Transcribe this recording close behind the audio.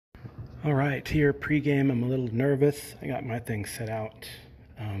All right, here pregame, I'm a little nervous. I got my things set out.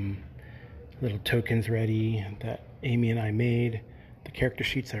 Little tokens ready that Amy and I made. The character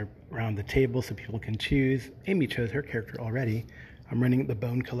sheets are around the table so people can choose. Amy chose her character already. I'm running the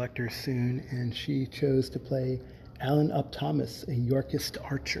Bone Collector soon, and she chose to play Alan Up Thomas, a Yorkist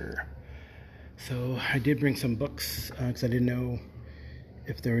archer. So I did bring some books because I didn't know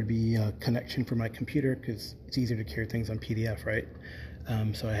if there would be a connection for my computer, because it's easier to carry things on PDF, right?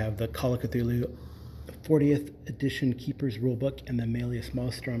 So I have the Call of Cthulhu 40th edition Keeper's Rulebook and the Malleus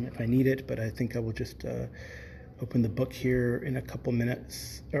Maelstrom if I need it, but I think I will just open the book here in a couple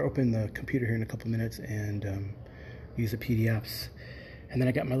minutes, or open the computer here in a couple minutes and use the PDFs. And then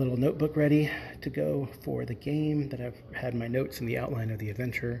I got my little notebook ready to go for the game that I've had my notes and the outline of the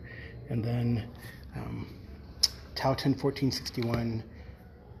adventure. And then Towton 1461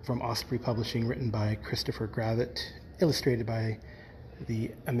 from Osprey Publishing, written by Christopher Gravitt, illustrated by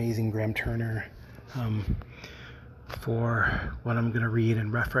the amazing Graham Turner, for what I'm going to read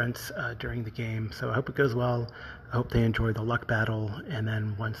and reference during the game. So I hope it goes well. I hope they enjoy the luck battle, and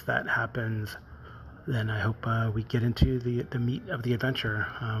then once that happens, then I hope we get into the meat of the adventure,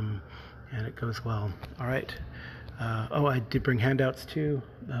 and it goes well. All right. I did bring handouts too.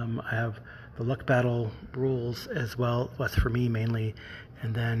 I have the luck battle rules as well. That's for me mainly.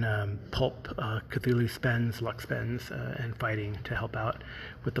 And then Pulp, Cthulhu spends, luck spends, and fighting to help out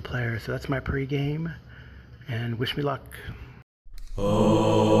with the players. So that's my pregame, and wish me luck.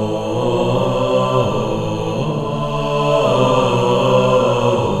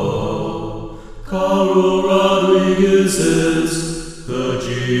 Carl Rodriguez is the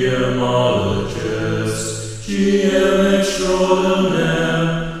GMologist, GM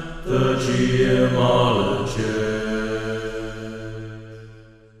extraordinaire, the GMologist.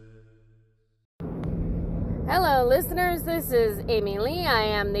 Hello listeners, this is Amy Lee. I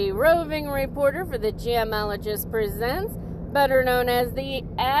am the roving reporter for the GMologist Presents, better known as the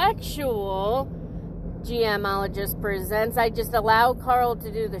actual GMologist Presents. I just allow Carl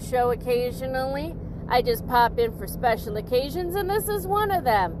to do the show occasionally. I just pop in for special occasions, and this is one of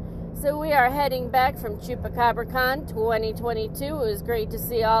them. So we are heading back from Chupacabracon 2022. It was great to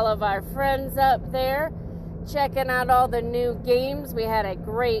see all of our friends up there, checking out all the new games. We had a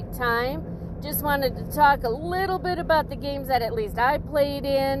great time. Just wanted to talk a little bit about the games that at least I played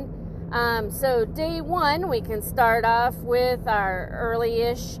in. So day one, we can start off with our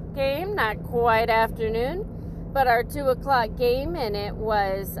early-ish game, not quite afternoon, but our 2 o'clock game, and it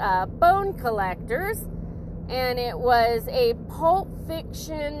was Bone Collectors, and it was a Pulp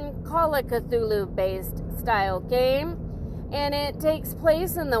Fiction Call of Cthulhu-based style game, and it takes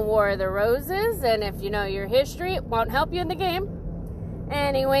place in the War of the Roses, and if you know your history, it won't help you in the game.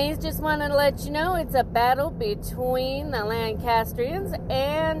 Anyways, just wanted to let you know it's a battle between the Lancastrians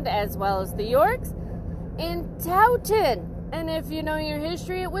and as well as the Yorks in Towton. And if you know your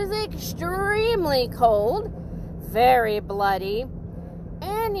history, it was extremely cold, very bloody,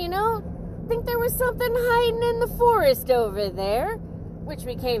 and I think there was something hiding in the forest over there, which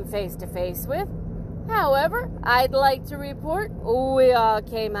we came face to face with. However, I'd like to report we all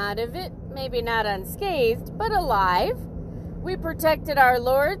came out of it, maybe not unscathed, but alive. We protected our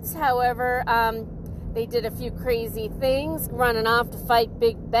lords. However, they did a few crazy things, running off to fight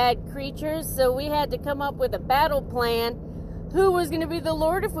big bad creatures, so we had to come up with a battle plan. Who was going to be the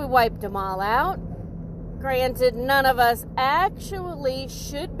lord if we wiped them all out? Granted, none of us actually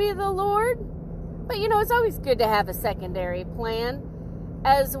should be the lord, but it's always good to have a secondary plan,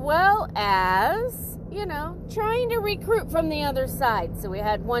 as well as trying to recruit from the other side. So we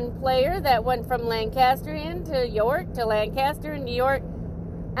had one player that went from Lancastrian to York to Lancaster and New York,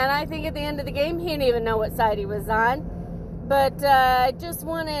 and I think at the end of the game he didn't even know what side he was on. But I just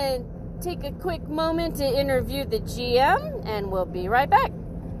want to take a quick moment to interview the GM, and we'll be right back.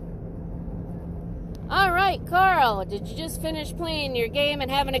 All right, Carl, did you just finish playing your game and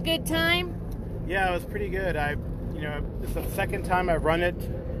having a good time? Yeah, it was pretty good. This is the second time I've run it.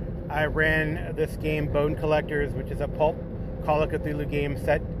 I ran this game, Bone Collectors, which is a pulp Call of Cthulhu game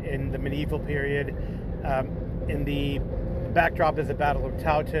set in the medieval period. In the backdrop is the Battle of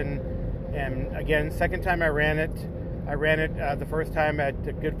Towton. And again, second time I ran it. I ran it the first time at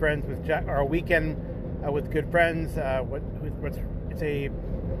Good Friends with or a weekend with Good Friends. It's a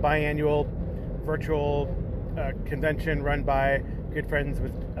biannual virtual convention run by Good Friends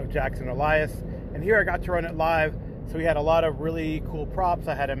of Jackson Elias. And here I got to run it live. So we had a lot of really cool props.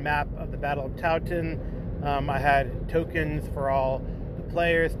 I had a map of the Battle of Towton. I had tokens for all the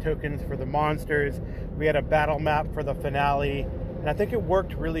players, tokens for the monsters. We had a battle map for the finale. And I think it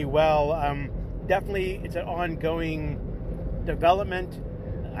worked really well. Definitely, it's an ongoing development.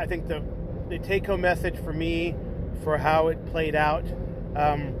 I think the take-home message for me for how it played out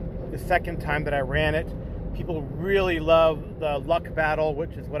the second time that I ran it, people really love the luck battle,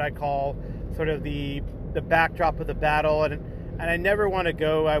 which is what I call sort of the backdrop of the battle, and I never want to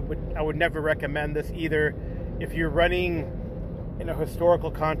go. I would never recommend this either. If you're running in a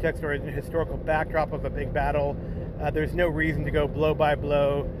historical context or in a historical backdrop of a big battle, there's no reason to go blow by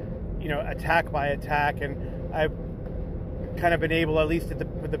blow, attack by attack. And I've kind of been able, at least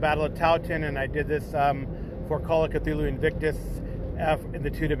with the Battle of Towton, and I did this for Call of Cthulhu Invictus in the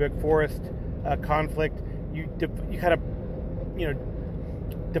Tudabig Forest conflict. You kind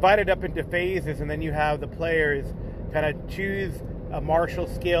of divide it up into phases, and then you have the players kind of choose a martial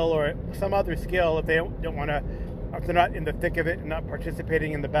skill or some other skill if they don't want to, if they're not in the thick of it and not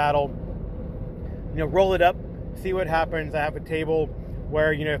participating in the battle. Roll it up, see what happens. I have a table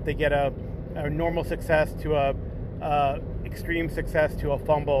where if they get a normal success to a extreme success to a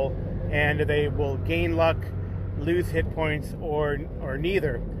fumble, and they will gain luck, lose hit points, or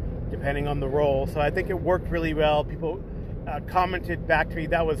neither, depending on the roll. So I think it worked really well. People commented back to me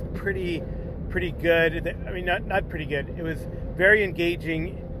that was pretty good. I mean, not pretty good. It was very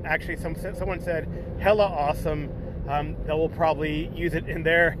engaging. Actually, someone said hella awesome. They will probably use it in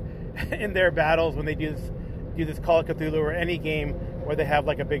their battles when they do this Call of Cthulhu or any game where they have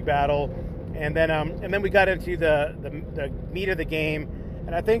like a big battle. And then we got into the meat of the game,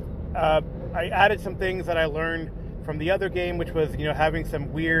 and I think I added some things that I learned from the other game, which was having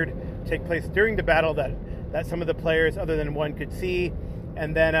some weird take place during the battle that some of the players other than one could see.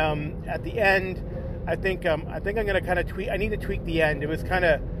 And then at the end, I think I'm going to kind of tweak. I need to tweak the end. It was kind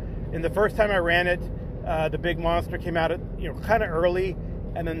of, in the first time I ran it, the big monster came out kind of early,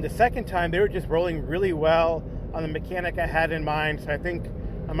 and then the second time they were just rolling really well on the mechanic I had in mind. So I think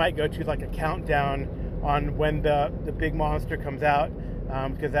I might go to like a countdown on when the big monster comes out,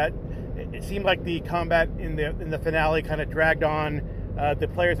 because it seemed like the combat in the finale kind of dragged on. The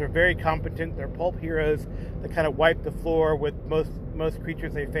players are very competent. They're pulp heroes that kind of wipe the floor with most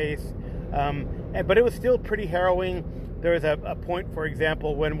creatures they face. But it was still pretty harrowing. There was a point, for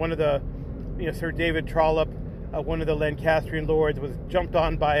example, when one of the, Sir David Trollope, one of the Lancastrian lords, was jumped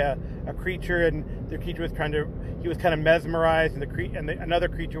on by a creature, and the creature was he was kind of mesmerized, and another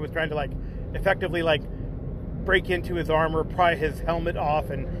creature was trying to effectively break into his armor, pry his helmet off,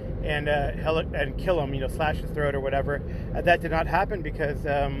 and kill him, slash his throat or whatever. That did not happen because,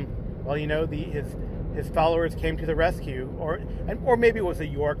 his followers came to the rescue, or maybe it was a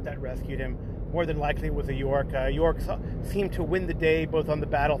York that rescued him. More than likely, it was a York. York seemed to win the day both on the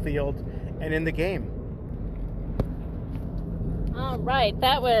battlefield and in the game. All right,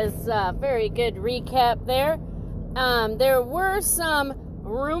 that was a very good recap there. There were some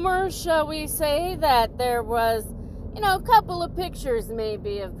rumors, shall we say, that there was, a couple of pictures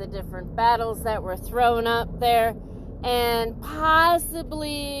maybe of the different battles that were thrown up there, and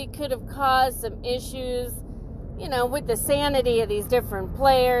possibly could have caused some issues, with the sanity of these different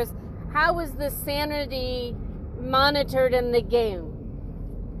players. How was the sanity monitored in the game?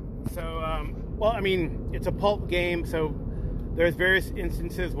 So, it's a pulp game, so there's various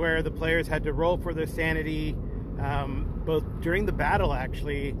instances where the players had to roll for their sanity, both during the battle,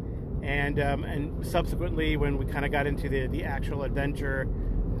 actually, and subsequently when we kind of got into the actual adventure.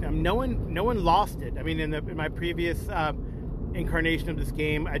 No one lost it. I mean, in my previous incarnation of this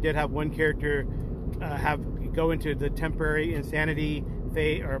game, I did have one character go into the temporary insanity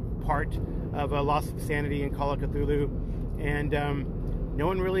phase or part of a loss of sanity in Call of Cthulhu, and no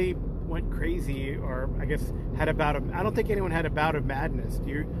one really went crazy, or I guess had a bout of. I don't think anyone had a bout of madness.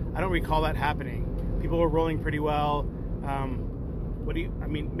 I don't recall that happening. People were rolling pretty well.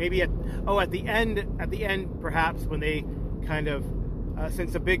 Maybe at the end, perhaps when they kind of,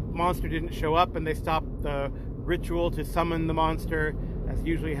 since the big monster didn't show up and they stopped the ritual to summon the monster, as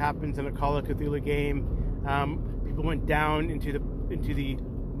usually happens in a Call of Cthulhu game, people went down into the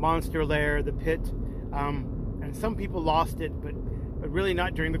monster lair, the pit, and some people lost it, but really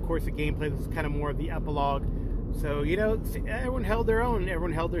not during the course of gameplay. This is kind of more of the epilogue. So everyone held their own.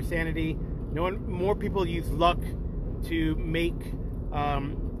 Everyone held their sanity. More people used luck to make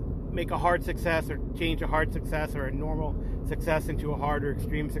a hard success, or change a hard success or a normal success into a hard or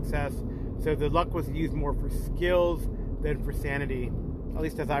extreme success. So the luck was used more for skills than for sanity, at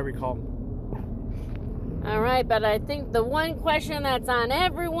least as I recall. All right, but I think the one question that's on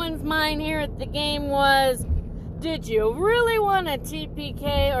everyone's mind here at the game was, did you really want a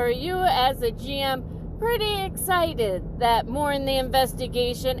TPK, or are you as a GM pretty excited that more in the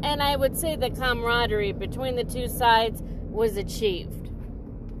investigation, and I would say the camaraderie between the two sides, was achieved?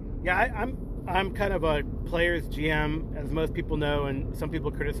 Yeah, I'm kind of a player's GM, as most people know, and some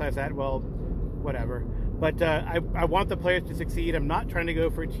people criticize that. Well, whatever. But I want the players to succeed. I'm not trying to go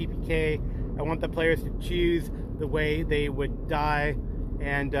for a TPK. I want the players to choose the way they would die.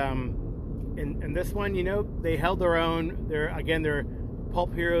 And in this one, they held their own. They're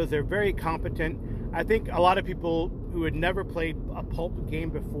pulp heroes. They're very competent. I think a lot of people who had never played a pulp game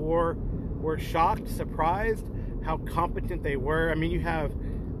before were shocked, surprised how competent they were. I mean, you have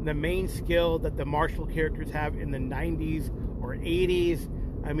the main skill that the martial characters have in the 90s or 80s.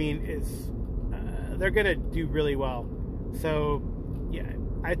 I mean, they're gonna do really well. So yeah,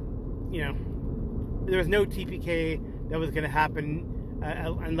 there was no TPK that was gonna happen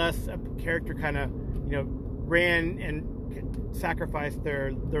unless a character kind of ran and sacrificed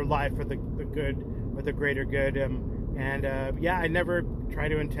their life for the good or the greater good. I never try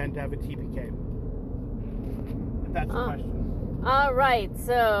to intend to have a TPK. If that's the question. All right,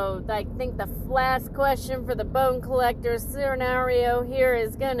 so I think the last question for the Bone Collector scenario here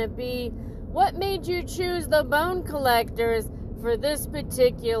is going to be, what made you choose the Bone Collectors for this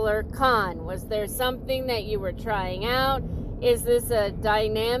particular con? Was there something that you were trying out? Is this a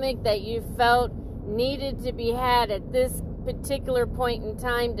dynamic that you felt needed to be had at this particular point in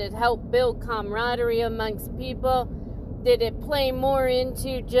time to help build camaraderie amongst people? Did it play more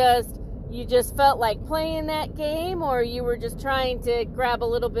into you just felt like playing that game, or you were just trying to grab a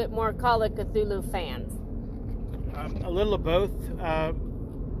little bit more Call of Cthulhu fans? A little of both.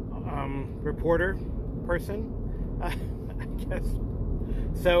 Reporter person, I guess.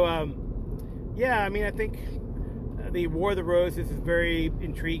 So, I mean, I think the War of the Roses is very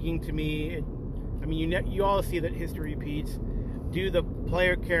intriguing to me. You all see that history repeats. Do the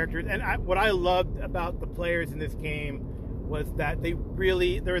player characters, and what I loved about the players in this game was that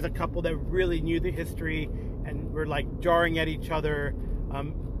there was a couple that really knew the history and were like jarring at each other,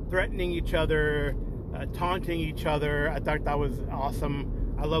 threatening each other, taunting each other. I thought that was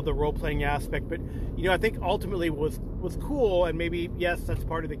awesome. I love the role-playing aspect, but I think ultimately was cool, and maybe yes, that's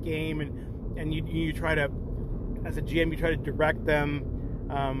part of the game, and you try to, as a GM, you try to direct them,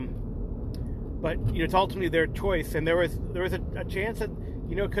 but it's ultimately their choice. And there was a chance that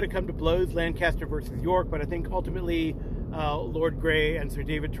it could have come to blows, Lancaster versus York, but I think ultimately Lord Grey and Sir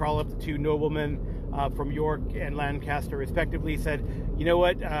David Trollope, the two noblemen from York and Lancaster respectively, said,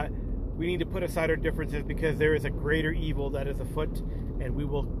 we need to put aside our differences because there is a greater evil that is afoot, and we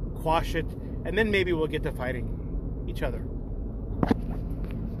will quash it, and then maybe we'll get to fighting each other.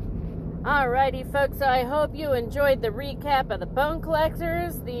 Alrighty, folks, so I hope you enjoyed the recap of the Bone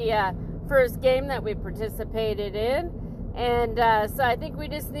Collectors, the first game that we participated in. And so I think we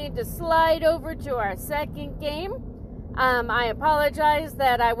just need to slide over to our second game. I apologize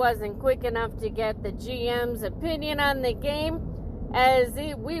that I wasn't quick enough to get the GM's opinion on the game, as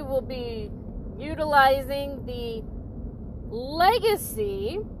we will be utilizing the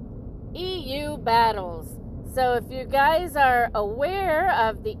Legacy EU battles. So if you guys are aware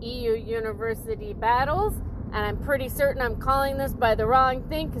of the EU University battles, and I'm pretty certain I'm calling this by the wrong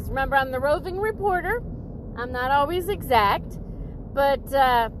thing, because remember, I'm the roving reporter. I'm not always exact. But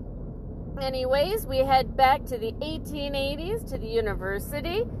anyways, we head back to the 1880s to the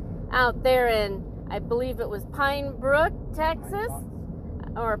university out there in, I believe it was Pine Brook, Texas.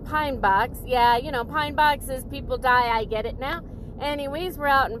 Or Pine Box. Yeah, Pine Box is people die. I get it now. Anyways, we're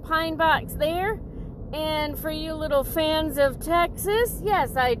out in Pine Box there. And for you little fans of Texas,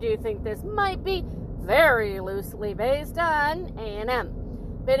 yes, I do think this might be very loosely based on A&M.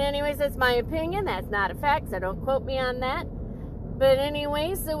 But anyways, that's my opinion. That's not a fact, so don't quote me on that. But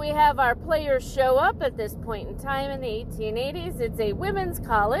anyways, so we have our players show up at this point in time in the 1880s. It's a women's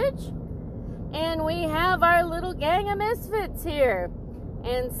college. And we have our little gang of misfits here.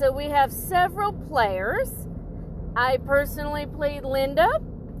 And so we have several players. I personally played Linda.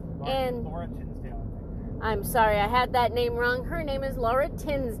 Laura Tinsdale. I'm sorry, I had that name wrong. Her name is Laura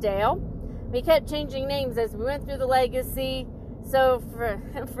Tinsdale. We kept changing names as we went through the Legacy. So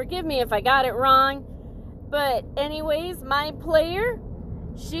forgive me if I got it wrong. But anyways, my player,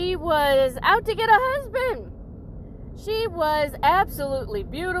 she was out to get a husband. She was absolutely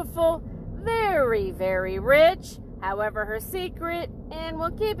beautiful, very, very rich. However, her secret, and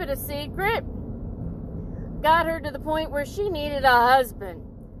we'll keep it a secret, got her to the point where she needed a husband.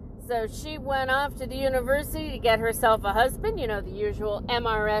 So she went off to the university to get herself a husband, the usual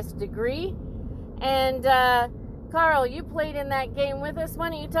MRS degree. And Carl, you played in that game with us. Why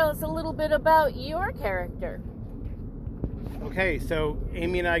don't you tell us a little bit about your character? Okay, so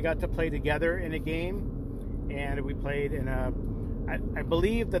Amy and I got to play together in a game, and we played in I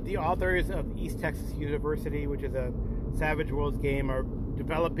believe that the authors of East Texas University, which is a Savage Worlds game, are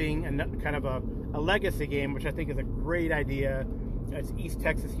developing kind of a legacy game, which I think is a great idea. It's East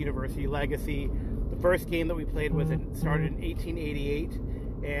Texas University Legacy. The first game that we played started in 1888,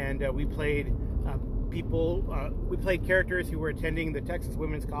 and we played we played characters who were attending the Texas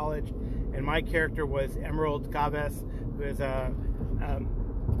Women's College, and my character was Emerald Chavez, who is a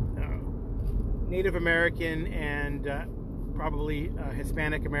Native American and probably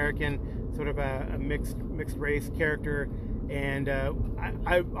Hispanic American, sort of a mixed race character. And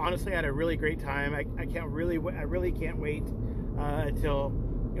I honestly had a really great time. I really can't wait until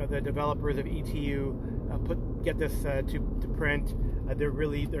the developers of ETU get this to print.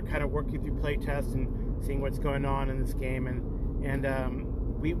 They're kind of working through play tests and seeing what's going on in this game. And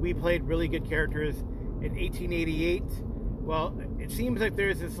we played really good characters in 1888. Well, it seems like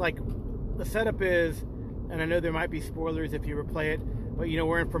there's this the setup is, and I know there might be spoilers if you ever play it, but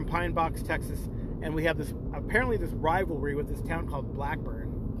we're from Pine Box, Texas, and we have this rivalry with this town called Blackburn.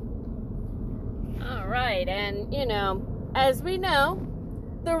 All right, and as we know,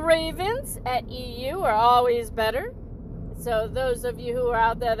 the Ravens at EU are always better. So those of you who are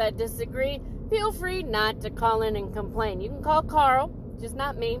out there that disagree, feel free not to call in and complain. You can call Carl, just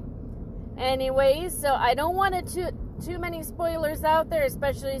not me. Anyways, so I don't want too many spoilers out there,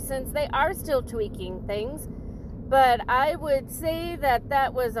 especially since they are still tweaking things. But I would say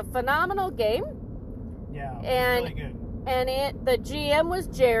that was a phenomenal game. Yeah, and really good. And the GM was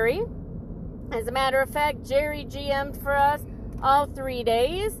Jerry. As a matter of fact, Jerry GM'd for us all 3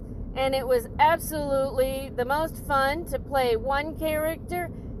 days, and it was absolutely the most fun to play one character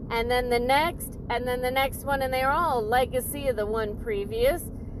and then the next and then the next one, and they're all a legacy of the one previous.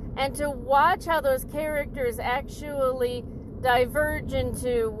 And to watch how those characters actually diverge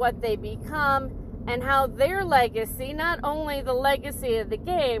into what they become and how their legacy, not only the legacy of the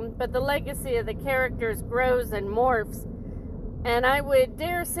game, but the legacy of the characters grows and morphs. And I would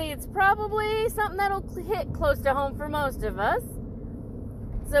dare say it's probably something that'll hit close to home for most of us.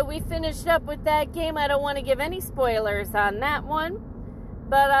 So we finished up with that game. I don't want to give any spoilers on that one,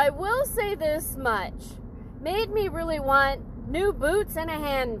 but I will say this much. Made me really want new boots and a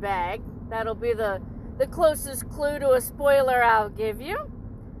handbag. That'll be the closest clue to a spoiler I'll give you.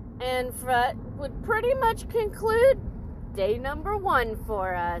 And would pretty much conclude day number 1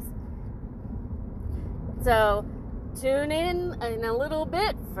 for us. So tune in a little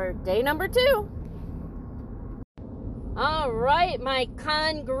bit for day number 2. All right, my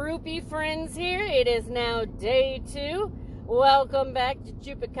con groupie friends here. It is now day 2. Welcome back to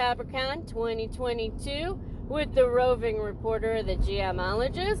Chupacabracon 2022 with the roving reporter, the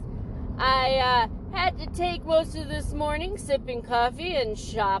GMologist. I had to take most of this morning sipping coffee and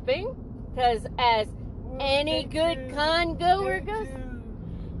shopping, because as any good con goer goes,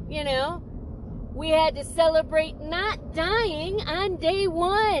 we had to celebrate not dying on day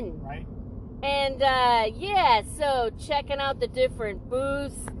 1. Right. And so checking out the different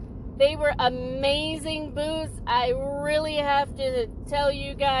booths. They were amazing booths. I really have to tell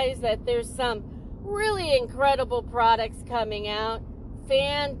you guys that there's some really incredible products coming out.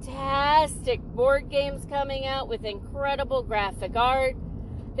 Fantastic board games coming out with incredible graphic art.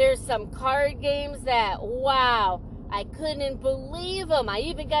 There's some card games that, wow, I couldn't believe them. I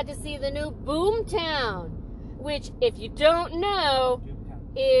even got to see the new Boomtown, which, if you don't know,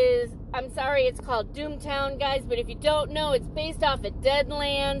 it's called Doomtown, guys, but if you don't know, it's based off of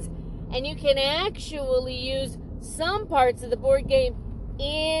Deadlands, and you can actually use some parts of the board game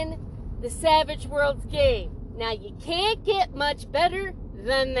in the Savage Worlds game. Now, you can't get much better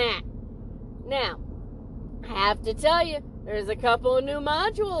than that. Now, I have to tell you, there's a couple of new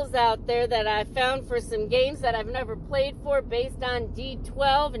modules out there that I found for some games that I've never played for based on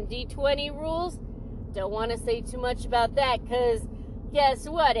D12 and D20 rules. Don't want to say too much about that, because guess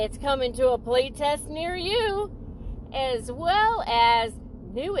what? It's coming to a playtest near you, as well as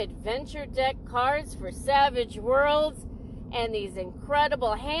new adventure deck cards for Savage Worlds and these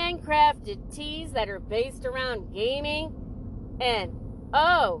incredible handcrafted tees that are based around gaming. And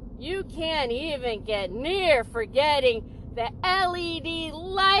you can't even get near forgetting the LED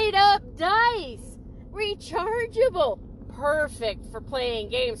light up dice, rechargeable, perfect for playing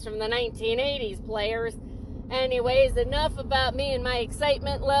games from the 1980s, players. Anyways, enough about me and my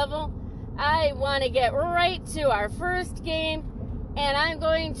excitement level. I want to get right to our first game, and I'm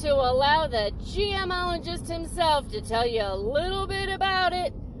going to allow the GMologist himself to tell you a little bit about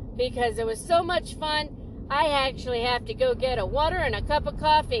it, because it was so much fun. I actually have to go get a water and a cup of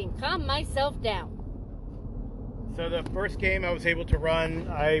coffee and calm myself down. So the first game I was able to run,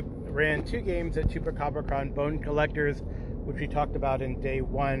 I ran 2 games at Chupacabracon, Bone Collectors, which we talked about in day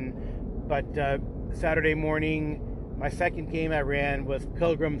 1. But Saturday morning, My second game I ran was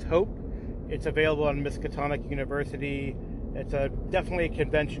Pilgrim's Hope. It's available on Miskatonic University. It's definitely a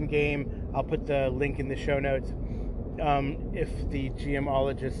convention game. I'll put the link in the show notes if the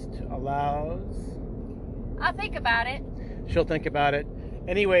GMologist allows. I'll think about it. She'll think about it.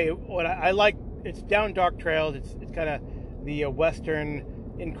 Anyway, what I like, it's down dark trails. It's kind of the Western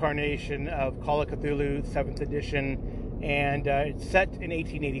incarnation of Call of Cthulhu 7th edition, and it's set in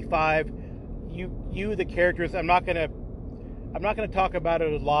 1885. You the characters. I'm not gonna talk about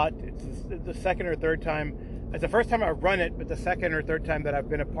it a lot. It's the second or third time. It's the first time I've run it, but the second or third time that I've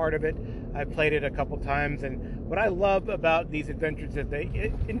been a part of it. I've played it a couple times, and what I love about these adventures is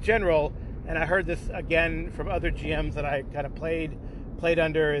in general, and I heard this again from other GMs that I kind of played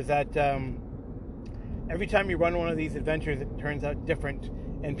under, is that every time you run one of these adventures, it turns out different,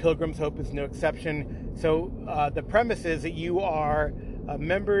 and Pilgrim's Hope is no exception. So the premise is that you are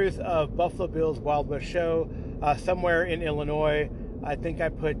members of Buffalo Bill's Wild West Show somewhere in Illinois. I think I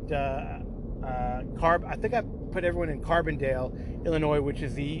put everyone in Carbondale, Illinois, which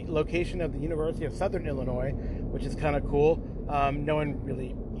is the location of the University of Southern Illinois, which is kind of cool. No one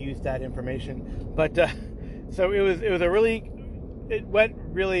really used that information, but so it went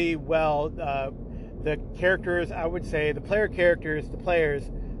really well. The characters, I would say, the players,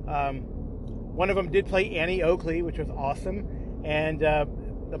 one of them did play Annie Oakley, which was awesome, and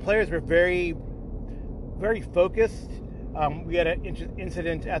the players were very, very focused. We had an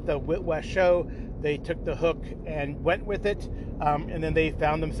incident at the VIII West show. They took the hook and went with it, and then they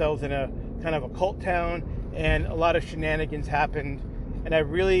found themselves in a kind of a cult town, and a lot of shenanigans happened. And I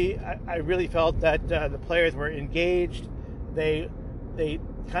really felt that the players were engaged. They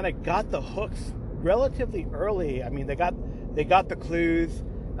kind of got the hooks relatively early. I mean, they got the clues.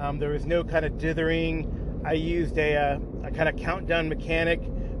 There was no kind of dithering. I used a kind of countdown mechanic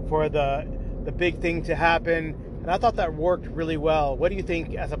for the big thing to happen, and I thought that worked really well. What do you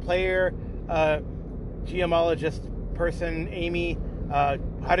think, as a player, GMologist person, Amy?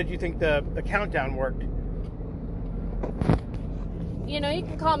 How did you think the countdown worked? You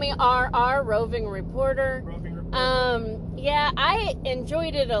can call me RR, Roving Reporter. Yeah, I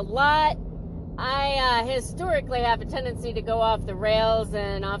enjoyed it a lot. I historically have a tendency to go off the rails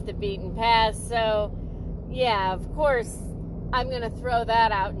and off the beaten path, so yeah, of course, I'm going to throw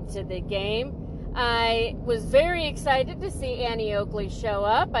that out into the game. I was very excited to see Annie Oakley show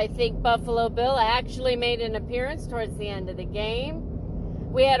up. I think Buffalo Bill actually made an appearance towards the end of the game.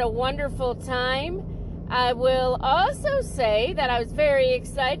 We had a wonderful time. I will also say that I was very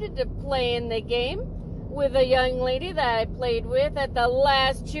excited to play in the game with a young lady that I played with at the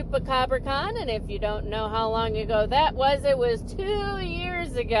last Chupacabracon, and if you don't know how long ago that was, it was 2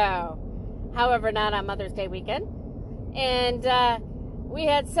 years ago. However, not on Mother's Day weekend. And we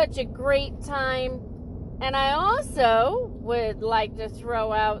had such a great time. And I also would like to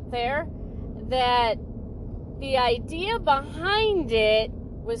throw out there that the idea behind it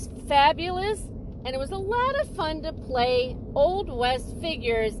was fabulous, and it was a lot of fun to play Old West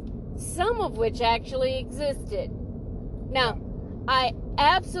figures, some of which actually existed. Now, I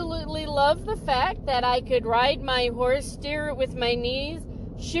absolutely love the fact that I could ride my horse, steer it with my knees,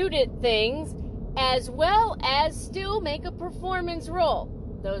 shoot at things, as well as still make a performance roll.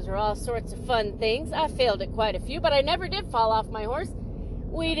 Those are all sorts of fun things. I failed at quite a few, but I never did fall off my horse.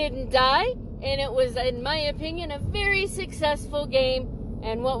 We didn't die, and it was, in my opinion, a very successful game.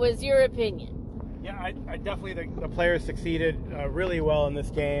 And what was your opinion? Yeah, I definitely think the players succeeded really well in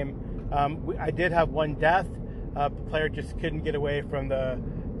this game. I did have one death. The player just couldn't get away from the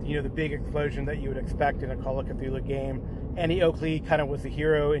big explosion that you would expect in a Call of Cthulhu game. Annie Oakley kind of was the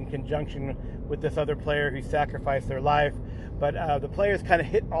hero in conjunction with this other player who sacrificed their life. But the players kind of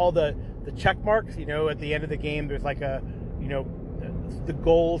hit all the check marks. At the end of the game, there's like the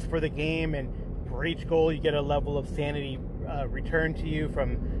goals for the game, and for each goal, you get a level of sanity returned to you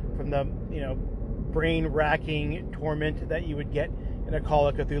from the brain-racking torment that you would get in a Call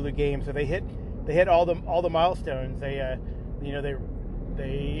of Cthulhu game. So they hit all the milestones. It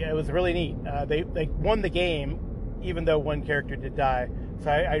was really neat. They won the game, even though one character did die.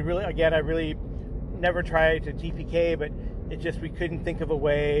 So I really never tried to TPK, but it's just we couldn't think of a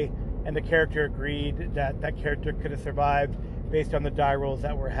way, and the character agreed that character could have survived based on the die rolls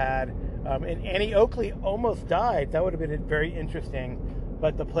that were had. And Annie Oakley almost died. That would have been very interesting,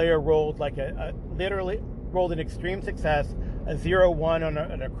 but the player rolled literally rolled an extreme success, a 0-1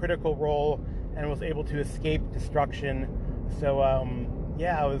 on a critical roll, and was able to escape destruction. So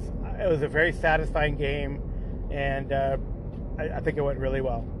it was a very satisfying game, and I think it went really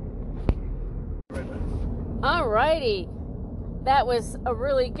well. Alrighty. that was a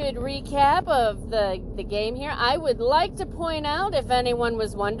really good recap of the game here. I would like to point out, if anyone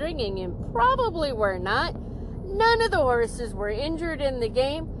was wondering, and you probably were not, none of the horses were injured in the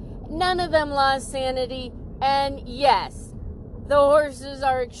game. None of them lost sanity. And yes, the horses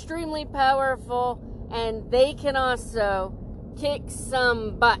are extremely powerful, and they can also kick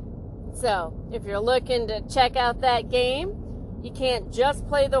some butt. So if you're looking to check out that game, you can't just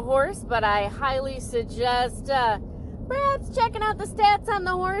play the horse, but I highly suggest perhaps checking out the stats on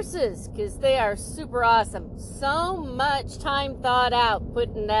the horses, because they are super awesome. So much time thought out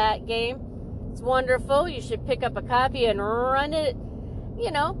put in that game. It's wonderful. You should pick up a copy and run it,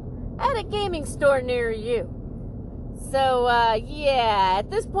 at a gaming store near you. So, yeah, at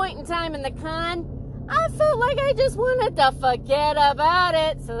this point in time in the con, I felt like I just wanted to forget about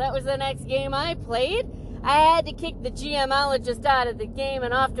it. So that was the next game I played. I had to kick the GMologist out of the game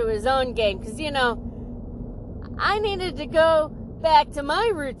and off to his own game, because, I needed to go back to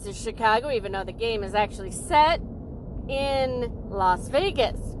my roots of Chicago, even though the game is actually set in Las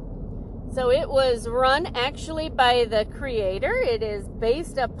Vegas. So it was run actually by the creator. It is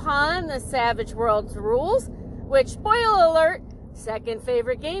based upon the Savage Worlds rules, which, spoiler alert, second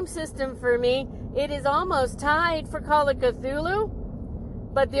favorite game system for me. It is almost tied for Call of Cthulhu.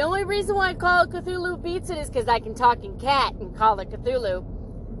 But the only reason why Call of Cthulhu beats it is because I can talk in cat in Call of Cthulhu.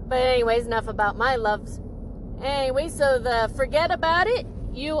 But anyways, enough about my loves. Anyway, so forget about it.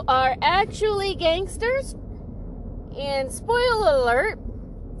 You are actually gangsters. And spoiler alert,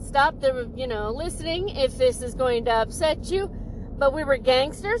 stop listening if this is going to upset you. But we were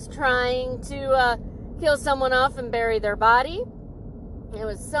gangsters trying to kill someone off and bury their body. It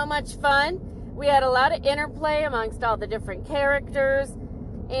was so much fun. We had a lot of interplay amongst all the different characters.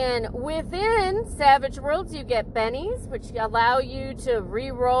 And within Savage Worlds, you get bennies, which allow you to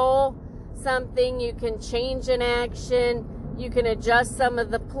re-roll something. You can change an action. You can adjust some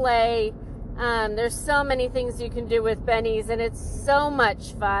of the play. There's so many things you can do with bennies, and it's so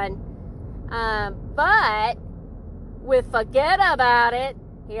much fun. But with Forget About It,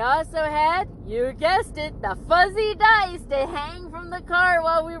 he also had, you guessed it, the fuzzy dice to hang from the car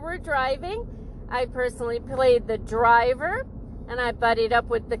while we were driving. I personally played the driver, and I buddied up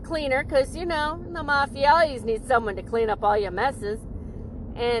with the cleaner, because, in the mafia, always need someone to clean up all your messes.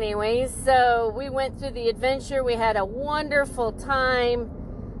 Anyways, so we went through the adventure. We had a wonderful time.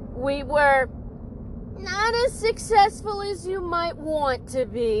 We were not as successful as you might want to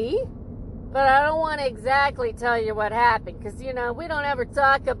be, but I don't want to exactly tell you what happened, because, we don't ever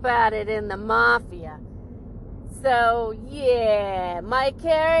talk about it in the mafia. So, yeah, my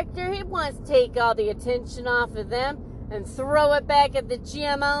character, he wants to take all the attention off of them and throw it back at the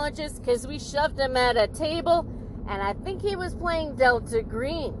GMologist, because we shoved him at a table, and I think he was playing Delta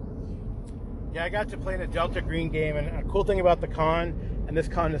Green. Yeah, I got to play in a Delta Green game, and a cool thing about the con, and this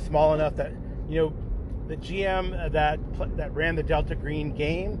con is small enough that, the GM that ran the Delta Green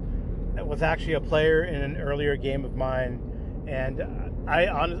game was actually a player in an earlier game of mine, and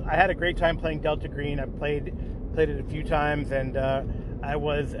I had a great time playing Delta Green. I played it a few times, and I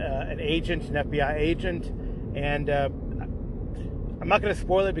was an agent, an FBI agent, and I'm not going to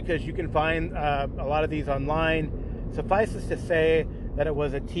spoil it because you can find a lot of these online. Suffice it to say that it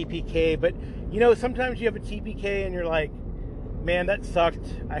was a TPK, but sometimes you have a TPK and you're like, man, that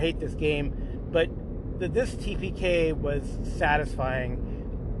sucked, I hate this game. But this TPK was satisfying.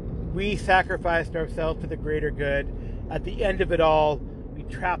 We sacrificed ourselves for the greater good. At the end of it all, we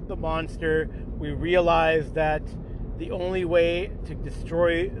trapped the monster. We realized that the only way to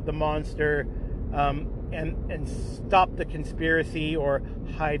destroy the monster and stop the conspiracy or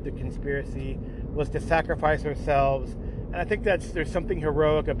hide the conspiracy was to sacrifice ourselves. And I think there's something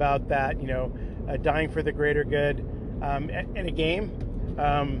heroic about that, dying for the greater good in a game.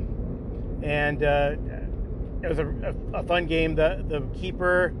 And it was a fun game. The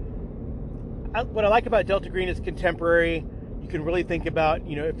keeper, what I like about Delta Green is contemporary. You can really think about,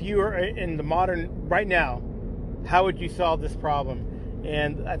 if you are in the modern, right now, how would you solve this problem?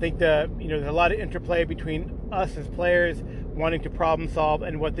 And I think there's a lot of interplay between us as players wanting to problem solve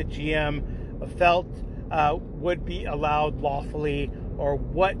and what the GM felt would be allowed lawfully, or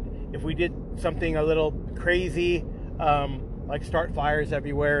what if we did something a little crazy, like start fires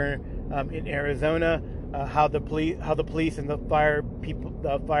everywhere in Arizona. How the police and the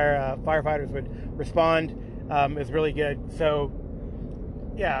firefighters would respond is really good. So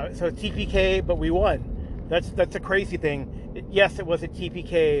yeah, so TPK, but we won. That's a crazy thing. Yes, it was a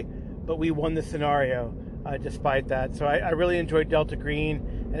TPK, but we won the scenario despite that. So I really enjoyed Delta Green,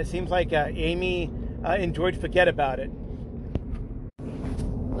 and it seems like Amy enjoyed Forget About It.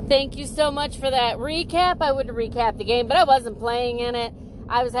 Well, thank you so much for that recap. I would recap the game, but I wasn't playing in it.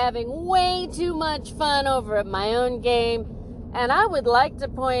 I was having way too much fun over at my own game. And I would like to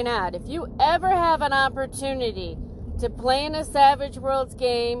point out, if you ever have an opportunity to play in a Savage Worlds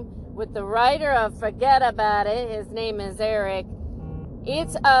game with the writer of Forget About It, his name is Eric,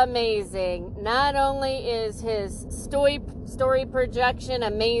 it's amazing. Not only is his story projection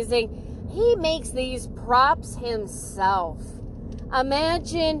amazing, he makes these props himself.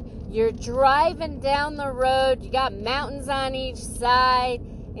 Imagine you're driving down the road, you got mountains on each side,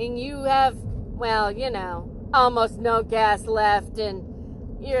 and you have, well, you know, almost no gas left, and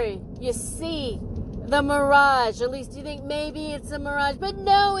you see the mirage. At least you think maybe it's a mirage, but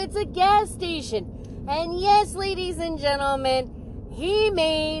no, it's a gas station. And yes, ladies and gentlemen, he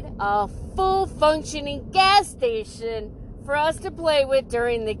made a full functioning gas station for us to play with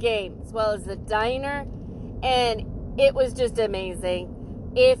during the game, as well as the diner, and it was just amazing.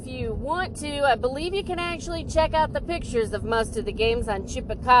 If you want to, I believe you can actually check out the pictures of most of the games on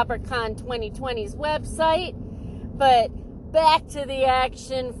Chupacabracon 2020's website. But back to the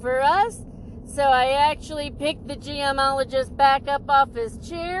action for us. So I actually picked the GMologist back up off his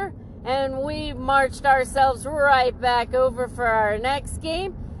chair, and we marched ourselves right back over for our next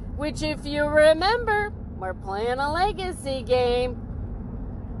game, which, if you remember, we're playing a legacy game.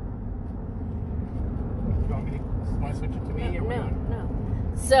 Want to switch it to me?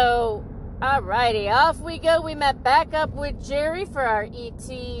 No. So, alrighty, off we go. We met back up with Jerry for our ET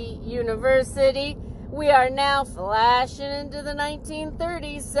University. We are now flashing into the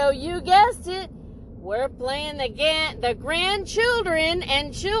 1930s, so you guessed it, we're playing the grandchildren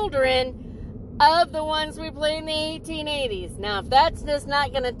and children of the ones we played in the 1880s. Now, if that's just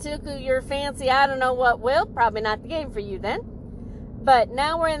not going to tickle your fancy, I don't know what will. Probably not the game for you then. But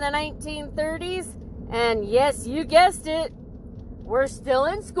now we're in the 1930s, and yes, you guessed it, we're still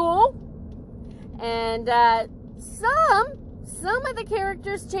in school, and some of the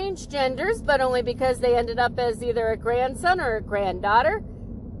characters changed genders, but only because they ended up as either a grandson or a granddaughter.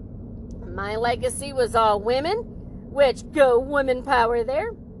 My legacy was all women, which go women power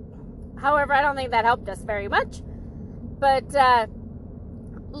there. However, I don't think that helped us very much. But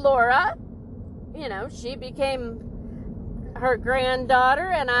Laura, you know, she became her granddaughter,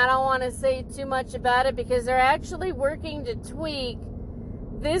 and I don't want to say too much about it because they're actually working to tweak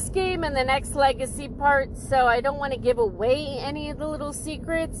this game and the next legacy part, so I don't want to give away any of the little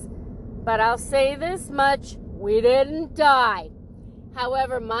secrets, but I'll say this much, we didn't die.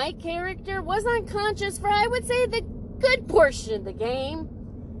 However, my character was unconscious for, I would say, the good portion of the game,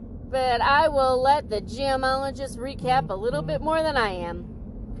 but I will let the GMologist recap a little bit more than I am.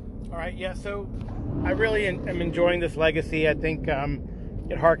 All right, yeah, so I really am enjoying this legacy. I think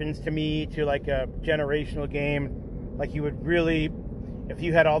it harkens to me to like a generational game. Like you would really, if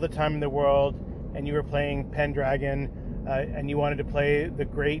you had all the time in the world and you were playing Pendragon and you wanted to play the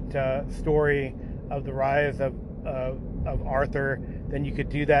great story of the rise of Arthur, then you could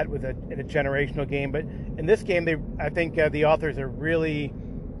do that in a generational game. But in this game, I think the authors are really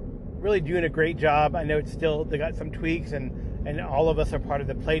doing a great job. I know they got some tweaks, and all of us are part of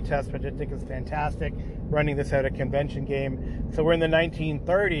the play test, which I think is fantastic, running this at a convention game. So we're in the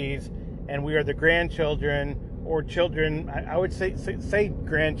 1930s, and we are the grandchildren or children. I would say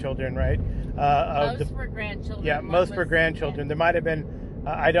grandchildren, right? Most were grandchildren. Yeah, most were grandchildren. There might have been.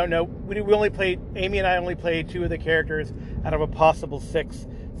 I don't know. Amy and I only played 2 of the characters out of a possible 6.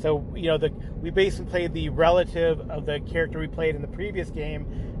 So, you know, we basically played the relative of the character we played in the previous game.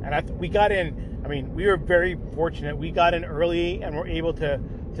 And we got in, we were very fortunate. We got in early and were able to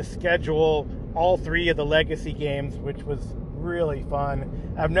schedule all 3 of the legacy games, which was really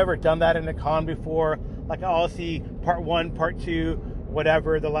fun. I've never done that in a con before. Like, I'll see part 1, part 2,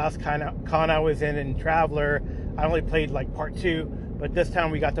 whatever. The last con I was in Traveler, I only played like part 2. But this time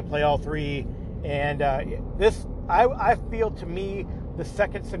we got to play all 3, and I feel, to me, the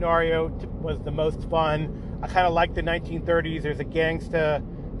second scenario was the most fun. I kind of like the 1930s. There's a gangsta,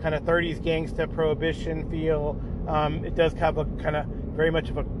 kind of 30s gangsta prohibition feel. It does have a kind of very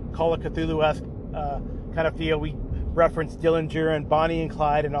much of a Call of Cthulhu-esque kind of feel. We reference Dillinger and Bonnie and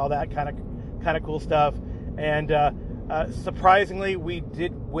Clyde and all that kind of cool stuff. And surprisingly, we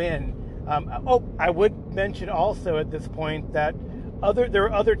did win. I would mention also at this point that there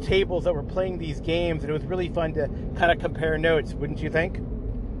were other tables that were playing these games, and it was really fun to kind of compare notes, wouldn't you think?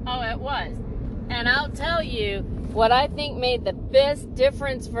 Oh, it was. And I'll tell you, what I think made the best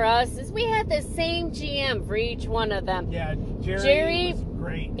difference for us is we had the same GM for each one of them. Yeah, Jerry was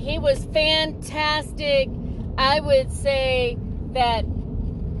great. He was fantastic. I would say that,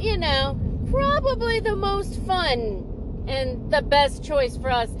 probably the most fun and the best choice for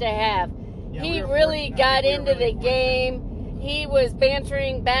us to have. Yeah, He we were really fortunate. got I think we were into really the game. He was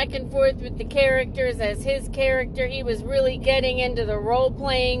bantering back and forth with the characters as his character. He was really getting into the role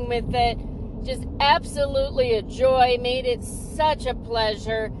playing with it. Just absolutely a joy. Made it such a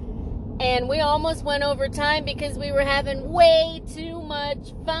pleasure. And we almost went over time because we were having way too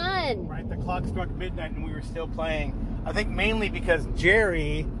much fun. Right, the clock struck midnight and we were still playing. I think mainly because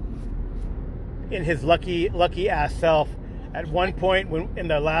Jerry, in his lucky ass self, at one point when in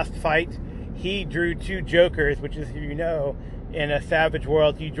the last fight, he drew 2 jokers, which is, you know, in a Savage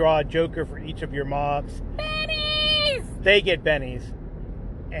World, you draw a joker for each of your mobs. Bennies! They get bennies,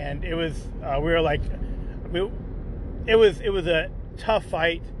 and it was we were like, it was a tough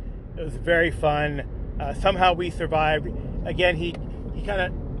fight. It was very fun. Somehow we survived. Again, he kind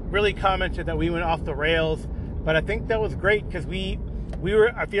of really commented that we went off the rails, but I think that was great because we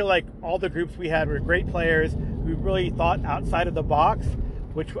were. I feel like all the groups we had were great players. We really thought outside of the box,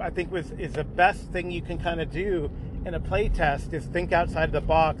 which I think is the best thing you can kind of do in a play test, is think outside of the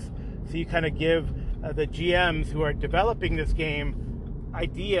box. So you kind of give the GMs who are developing this game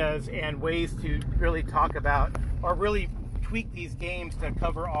ideas and ways to really talk about or really tweak these games to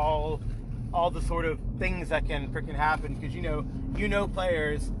cover all the sort of things that can freaking happen, because you know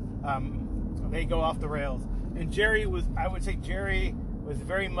players, they go off the rails. And I would say Jerry was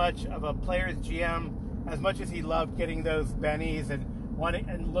very much of a player's GM, as much as he loved getting those bennies and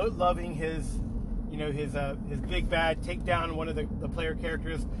loving his big bad take down one of the player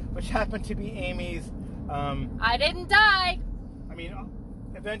characters, which happened to be Amy's. I didn't die. I mean,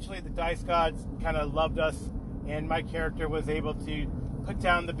 eventually the dice gods kind of loved us, and my character was able to put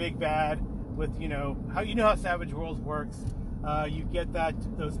down the big bad with how Savage Worlds works. You get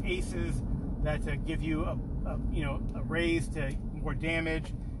those aces that give you a raise to more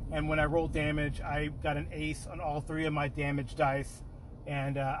damage, and when I rolled damage, I got an ace on all 3 of my damage dice,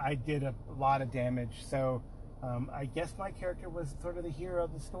 and I did a lot of damage. So I guess my character was sort of the hero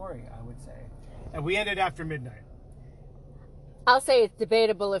of the story, I would say. And we ended after midnight. I'll say it's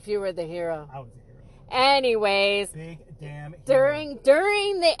debatable if you were the hero. I was the hero. Anyways, Big damn hero.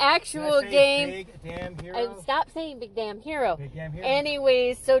 during the actual game, Big damn hero. stop saying big damn hero. Big damn hero.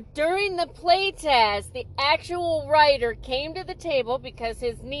 Anyways, so during the play test, the actual writer came to the table because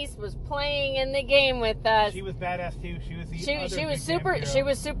his niece was playing in the game with us. She was badass too. She was She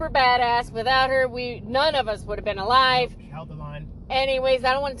was super badass. Without her, none of us would have been alive. She held the line. Anyways,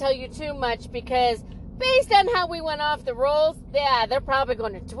 I don't want to tell you too much because based on how we went off the rolls, yeah, they're probably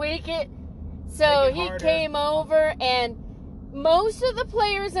going to tweak it. So he came over, and most of the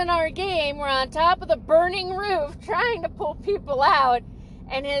players in our game were on top of the burning roof trying to pull people out.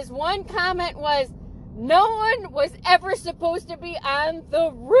 And his one comment was, no one was ever supposed to be on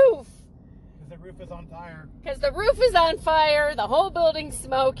the roof. Because the roof is on fire. Because the roof is on fire, the whole building's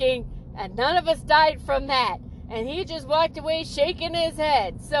smoking, and none of us died from that. And he just walked away shaking his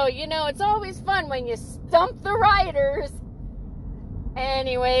head. So, it's always fun when you stump the writers.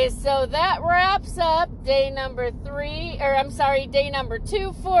 Anyways, so that wraps up day number 2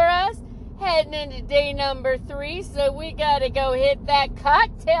 for us. Heading into day number 3, so we gotta go hit that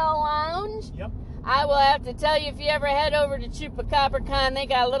cocktail lounge. Yep. I will have to tell you, if you ever head over to Chupacabracon, they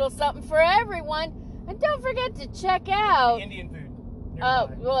got a little something for everyone. And don't forget to check out The Indian food.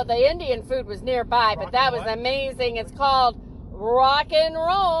 well, the Indian food was nearby, but that was amazing. It's called Rock and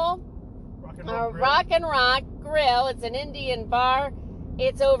Roll. Rock and Rock Grill. It's an Indian bar.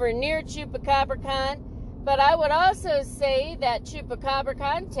 It's over near Chupacabracon. But I would also say that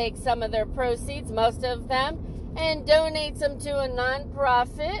Chupacabracon takes some of their proceeds, most of them, and donates them to a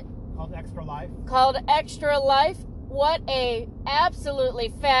nonprofit called Extra Life. What a absolutely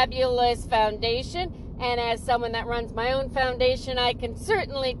fabulous foundation. And as someone that runs my own foundation, I can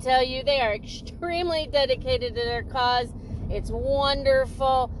certainly tell you they are extremely dedicated to their cause. It's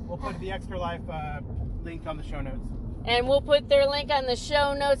wonderful. We'll put the Extra Life link on the show notes. And we'll put their link on the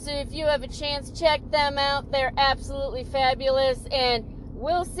show notes. So if you have a chance, check them out. They're absolutely fabulous. And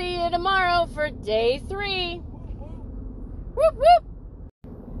we'll see you tomorrow for day 3. Whoop, whoop.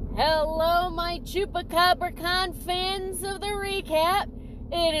 Hello, my Chupacabracon fans of the recap.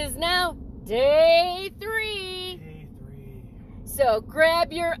 It is now day 3. Day 3. So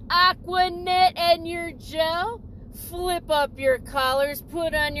grab your aqua net and your gel. Flip up your collars.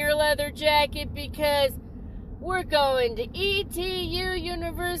 Put on your leather jacket because we're going to ETU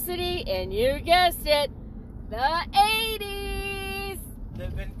University, and you guessed it, the 80s.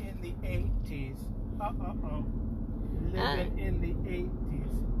 Living in the 80s. Living in the 80s.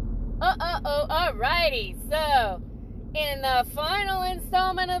 Alrighty. So, In the final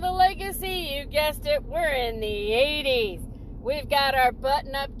installment of the Legacy, you guessed it, we're in the 80s. We've got our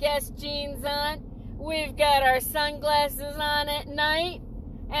button-up guest jeans on, we've got our sunglasses on at night,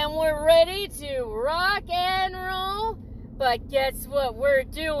 and we're ready to rock and roll. But guess what we're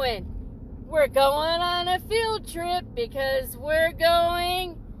doing? We're going on a field trip because we're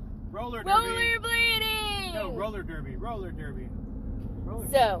going Roller derby. rollerblading. No, roller derby. Roller derby. Roller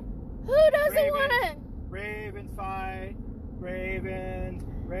derby. So, who doesn't want to? Ravens fight. Ravens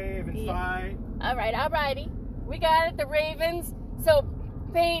fight. All right, alrighty. We got it, the Ravens. So,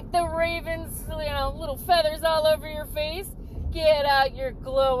 paint the Ravens, little feathers all over your face. Get out your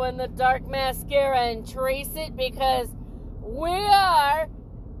glow-in-the-dark mascara and trace it because we are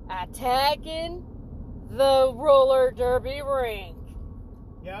attacking the roller derby rink.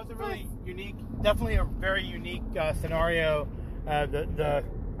 Yeah, it was a really unique, definitely a very unique scenario.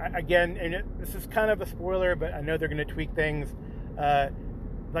 Again, and this is kind of a spoiler, but I know they're going to tweak things.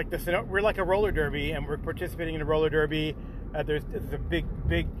 We're like a roller derby, and we're participating in a roller derby. There's a big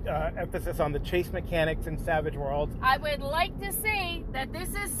emphasis on the chase mechanics in Savage Worlds. I would like to say that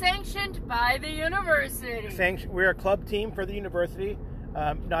this is sanctioned by the university. We're a club team for the university,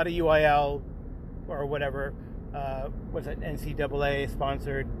 not a UIL or whatever. Was it NCAA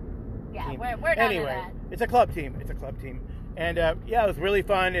sponsored? Yeah, team. we're none of that. It's a club team. And yeah, it was really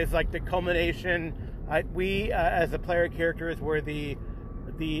fun. It's like the culmination. We as the player characters were the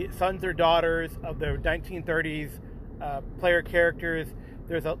sons or daughters of the 1930s player characters.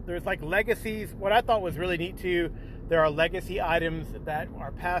 There's like legacies. What I thought was really neat too, there are legacy items that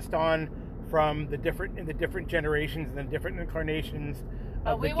are passed on from the different generations and the different incarnations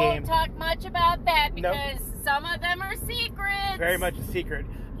of the game. But we won't talk much about that because some of them are secrets. Very much a secret.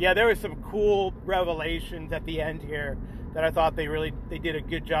 Yeah, there was some cool revelations at the end here that I thought they did a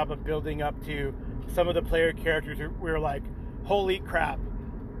good job of building up to. Some of the player characters we were like, holy crap,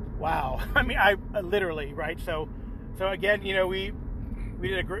 wow. I mean, I literally, right? So again, we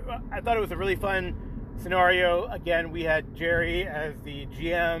did a great. I thought it was a really fun scenario. Again, we had Jerry as the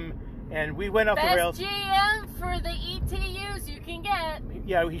GM, and we went off the rails. Best GM for the ETUs you can get.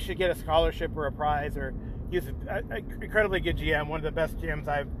 Yeah, he should get a scholarship or a prize. Or he's an incredibly good GM, one of the best GMs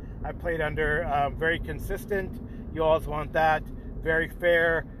I've played under. Very consistent. You always want that. Very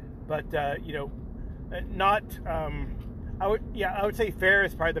fair, but not. I would say fair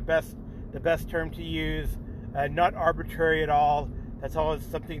is probably the best term to use. Not arbitrary at all. That's always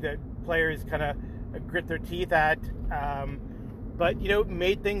something that players kind of grit their teeth at. But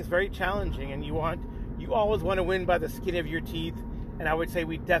made things very challenging, and you always want to win by the skin of your teeth. And I would say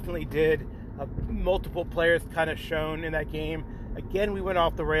we definitely did. Multiple players kind of shown in that game. Again, we went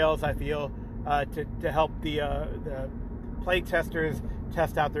off the rails, I feel, to help the play testers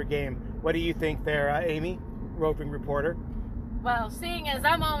test out their game. What do you think there, Amy, roving reporter? Well, seeing as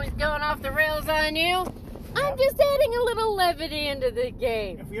I'm always going off the rails on you, I'm just adding a little levity into the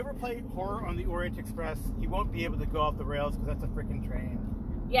game. If we ever play Horror on the Orient Express, you won't be able to go off the rails because that's a freaking train.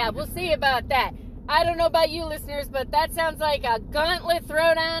 Yeah, we'll see about that. I don't know about you listeners, but that sounds like a gauntlet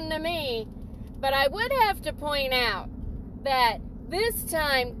throwdown to me. But I would have to point out that this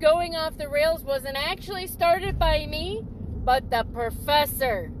time going off the rails wasn't actually started by me, but the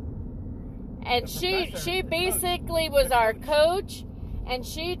professor. And she basically was our coach, and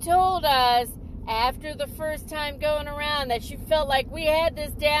she told us after the first time going around that she felt like we had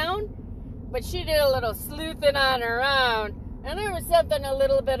this down, but she did a little sleuthing on her own, and there was something a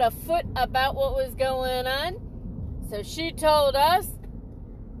little bit afoot about what was going on. So she told us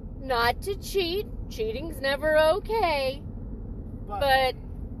not to cheat. Cheating's never okay. But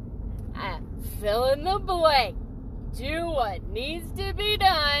fill in the blank. Do what needs to be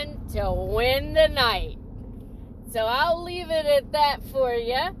done to win the night. So I'll leave it at that for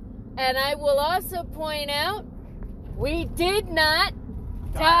you. And I will also point out, we did not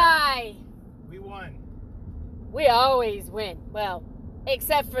die. We won. We always win. Well,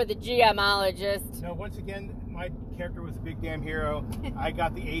 except for the GMologist. No, once again, my character was a big damn hero. I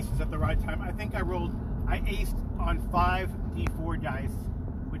got the aces at the right time. I think I aced on 5 D4 dice,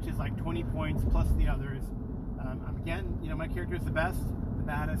 which is like 20 points plus the others. Again, my character is the best, the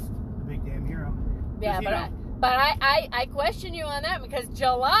baddest, the big damn hero. Yeah, but I question you on that because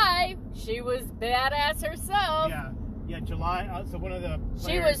July, she was badass herself. Yeah, July. So one of the players,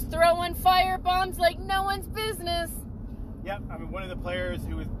 she was throwing fire bombs like no one's business. Yep, I mean one of the players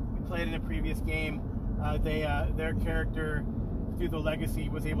who played in a previous game, their character through the legacy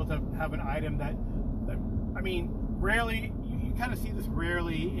was able to have an item that I mean, rarely you kind of see this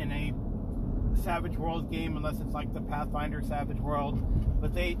rarely in a Savage Worlds game unless it's like the Pathfinder Savage World,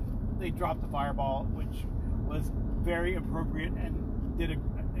 but they dropped the fireball, which was very appropriate and did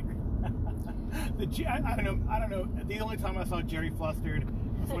I don't know. The only time I saw Jerry flustered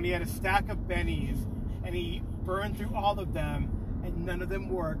was when he had a stack of bennies and he burned through all of them and none of them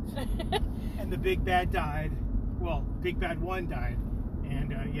worked. And the big bad died. Well, Big Bad 1 died.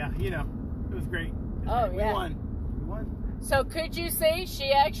 And it was great. Oh, We yeah. won. So could you say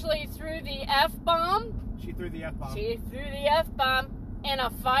she actually threw the F-bomb? She threw the F-bomb. She threw the F-bomb in a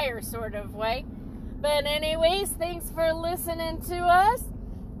fire sort of way. But anyways, thanks for listening to us.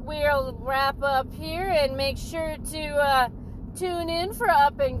 We'll wrap up here and make sure to tune in for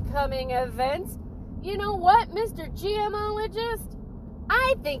up-and-coming events. You know what, Mr. GMologist?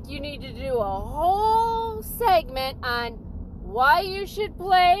 I think you need to do a whole segment on why you should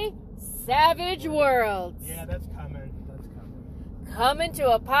play Savage Worlds. Yeah, that's coming. Coming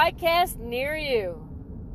to a podcast near you.